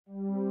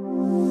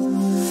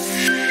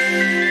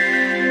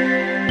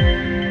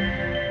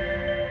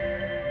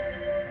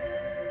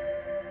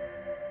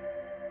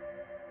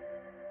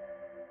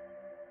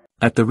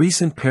At the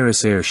recent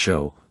Paris Air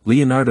Show,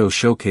 Leonardo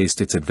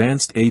showcased its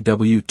advanced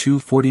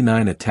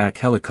AW249 attack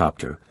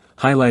helicopter,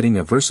 highlighting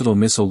a versatile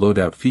missile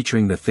loadout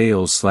featuring the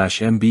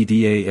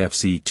Thales/MBDA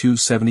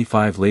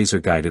FC-275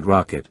 laser-guided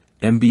rocket,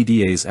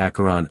 MBDA's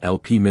Akeron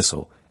LP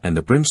missile, and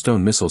the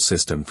Brimstone missile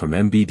system from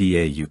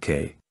MBDA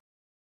UK.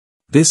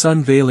 This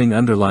unveiling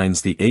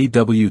underlines the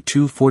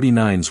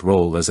AW249's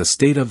role as a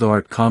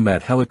state-of-the-art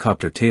combat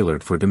helicopter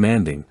tailored for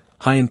demanding,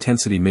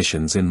 high-intensity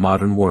missions in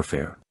modern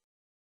warfare.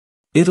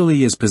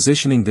 Italy is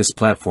positioning this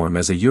platform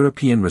as a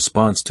European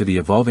response to the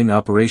evolving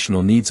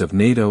operational needs of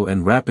NATO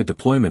and rapid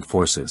deployment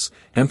forces,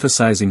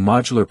 emphasizing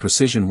modular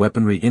precision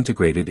weaponry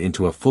integrated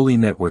into a fully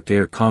networked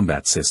air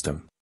combat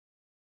system.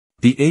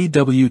 The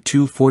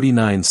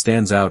AW249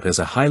 stands out as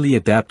a highly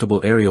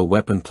adaptable aerial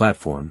weapon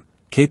platform,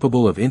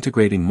 capable of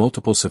integrating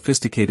multiple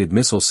sophisticated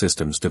missile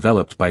systems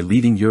developed by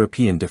leading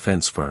European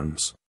defense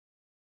firms.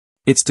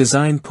 Its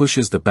design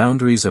pushes the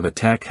boundaries of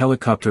attack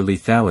helicopter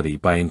lethality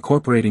by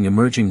incorporating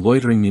emerging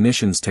loitering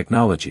munitions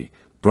technology,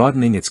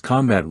 broadening its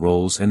combat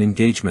roles and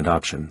engagement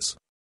options.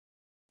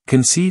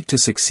 Conceived to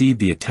succeed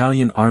the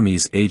Italian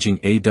Army's aging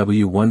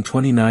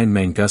AW129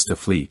 Mangusta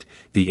fleet,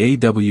 the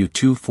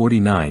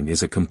AW249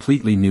 is a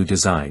completely new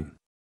design.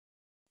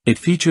 It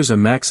features a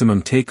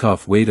maximum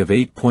takeoff weight of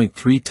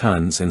 8.3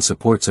 tons and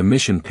supports a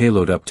mission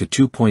payload up to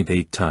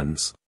 2.8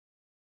 tons.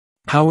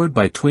 Powered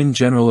by twin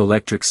General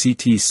Electric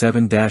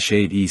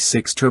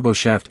CT7-8E6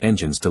 turboshaft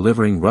engines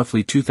delivering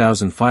roughly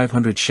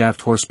 2,500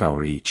 shaft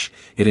horsepower each,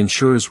 it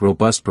ensures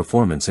robust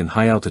performance in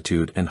high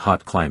altitude and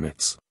hot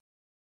climates.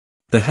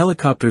 The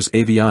helicopter's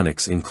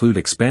avionics include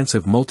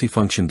expansive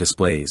multifunction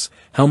displays,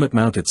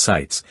 helmet-mounted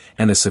sights,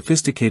 and a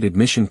sophisticated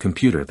mission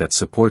computer that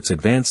supports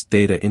advanced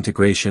data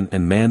integration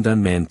and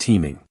manned-unmanned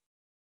teaming.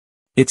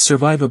 Its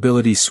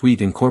survivability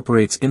suite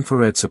incorporates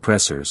infrared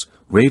suppressors,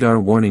 radar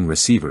warning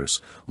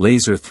receivers,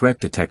 laser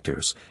threat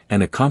detectors,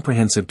 and a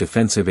comprehensive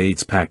defensive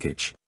aids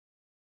package.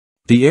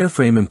 The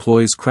airframe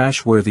employs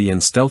crash-worthy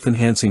and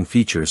stealth-enhancing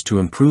features to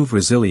improve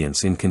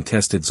resilience in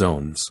contested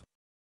zones.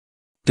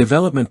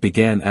 Development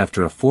began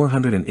after a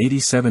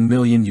 €487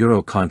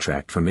 million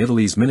contract from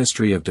Italy's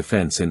Ministry of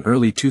Defense in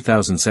early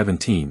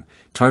 2017,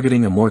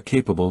 targeting a more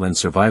capable and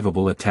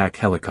survivable attack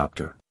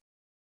helicopter.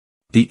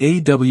 The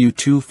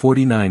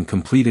AW249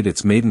 completed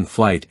its maiden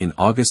flight in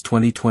August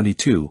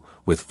 2022,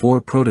 with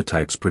 4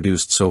 prototypes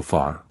produced so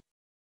far.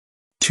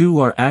 2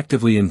 are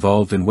actively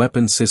involved in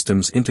weapons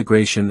systems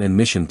integration and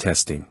mission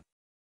testing.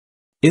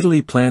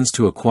 Italy plans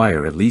to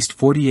acquire at least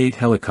 48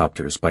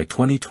 helicopters by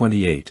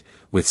 2028,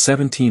 with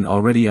 17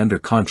 already under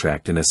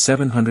contract in a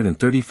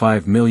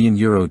 €735 million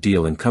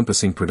deal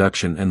encompassing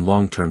production and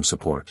long-term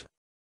support.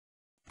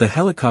 The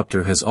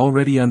helicopter has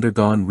already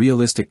undergone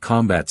realistic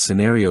combat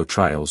scenario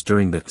trials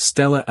during the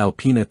Stella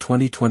Alpina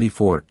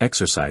 2024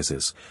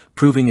 exercises,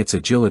 proving its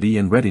agility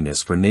and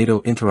readiness for NATO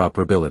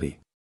interoperability.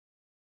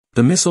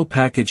 The missile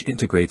package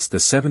integrates the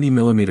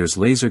 70mm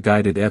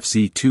laser-guided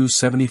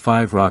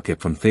FC-275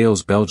 rocket from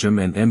Thales Belgium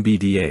and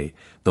MBDA,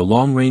 the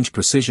long-range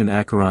precision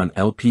Akeron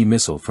LP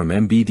missile from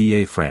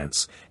MBDA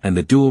France, and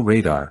the dual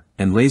radar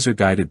and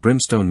laser-guided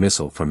Brimstone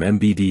missile from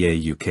MBDA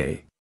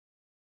UK.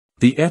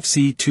 The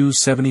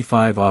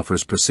FC-275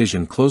 offers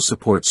precision close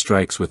support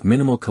strikes with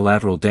minimal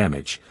collateral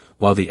damage,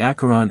 while the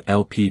Akeron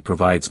LP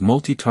provides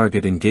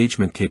multi-target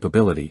engagement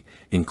capability,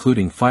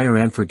 including fire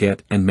and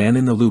forget and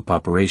man-in-the-loop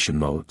operation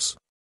modes.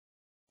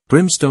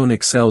 Brimstone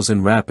excels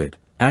in rapid,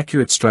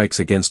 accurate strikes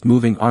against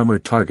moving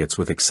armored targets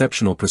with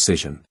exceptional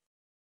precision.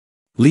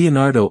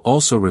 Leonardo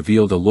also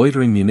revealed a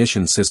loitering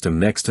munition system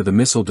next to the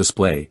missile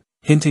display,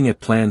 hinting at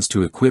plans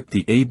to equip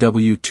the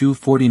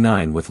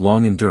AW249 with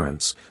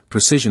long-endurance,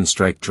 precision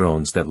strike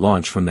drones that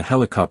launch from the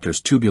helicopter's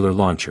tubular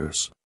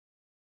launchers.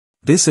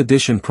 This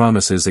addition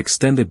promises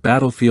extended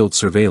battlefield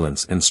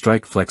surveillance and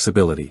strike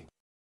flexibility.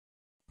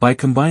 By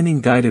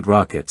combining guided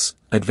rockets,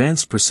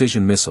 advanced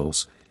precision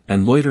missiles,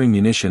 and loitering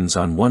munitions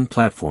on one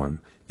platform,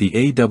 the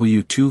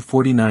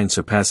AW249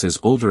 surpasses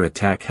older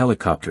attack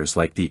helicopters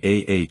like the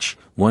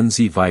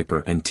AH-1Z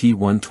Viper and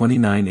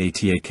T-129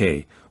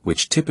 ATAK,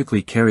 which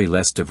typically carry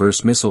less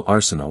diverse missile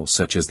arsenals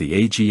such as the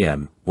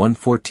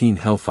AGM-114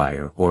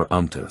 Hellfire or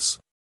UMTAS.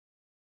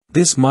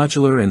 This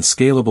modular and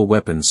scalable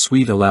weapons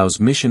suite allows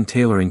mission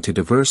tailoring to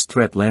diverse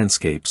threat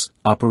landscapes,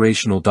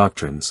 operational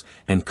doctrines,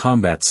 and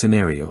combat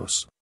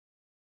scenarios.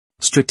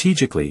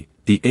 Strategically,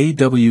 the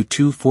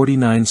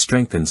AW249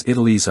 strengthens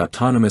Italy's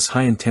autonomous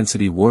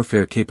high-intensity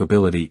warfare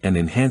capability and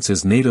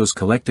enhances NATO's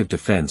collective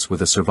defense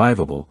with a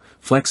survivable,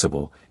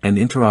 flexible, and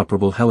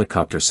interoperable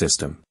helicopter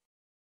system.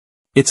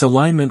 Its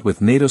alignment with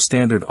NATO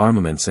standard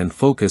armaments and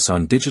focus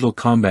on digital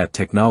combat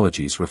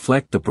technologies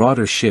reflect the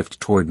broader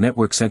shift toward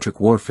network-centric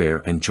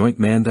warfare and joint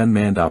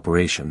manned-unmanned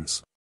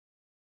operations.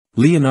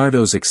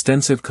 Leonardo's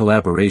extensive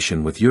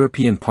collaboration with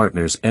European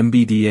partners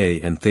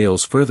MBDA and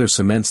Thales further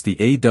cements the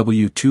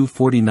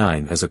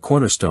AW249 as a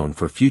cornerstone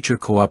for future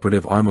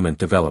cooperative armament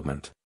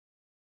development.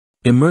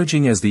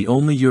 Emerging as the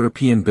only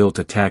European-built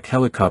attack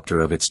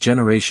helicopter of its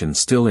generation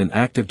still in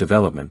active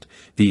development,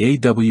 the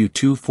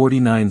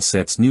AW249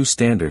 sets new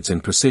standards in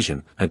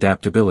precision,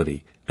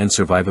 adaptability, and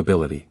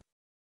survivability.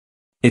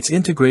 Its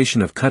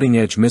integration of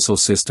cutting-edge missile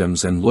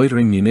systems and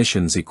loitering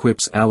munitions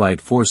equips Allied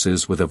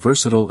forces with a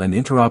versatile and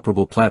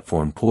interoperable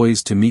platform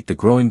poised to meet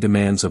the growing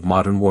demands of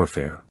modern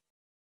warfare.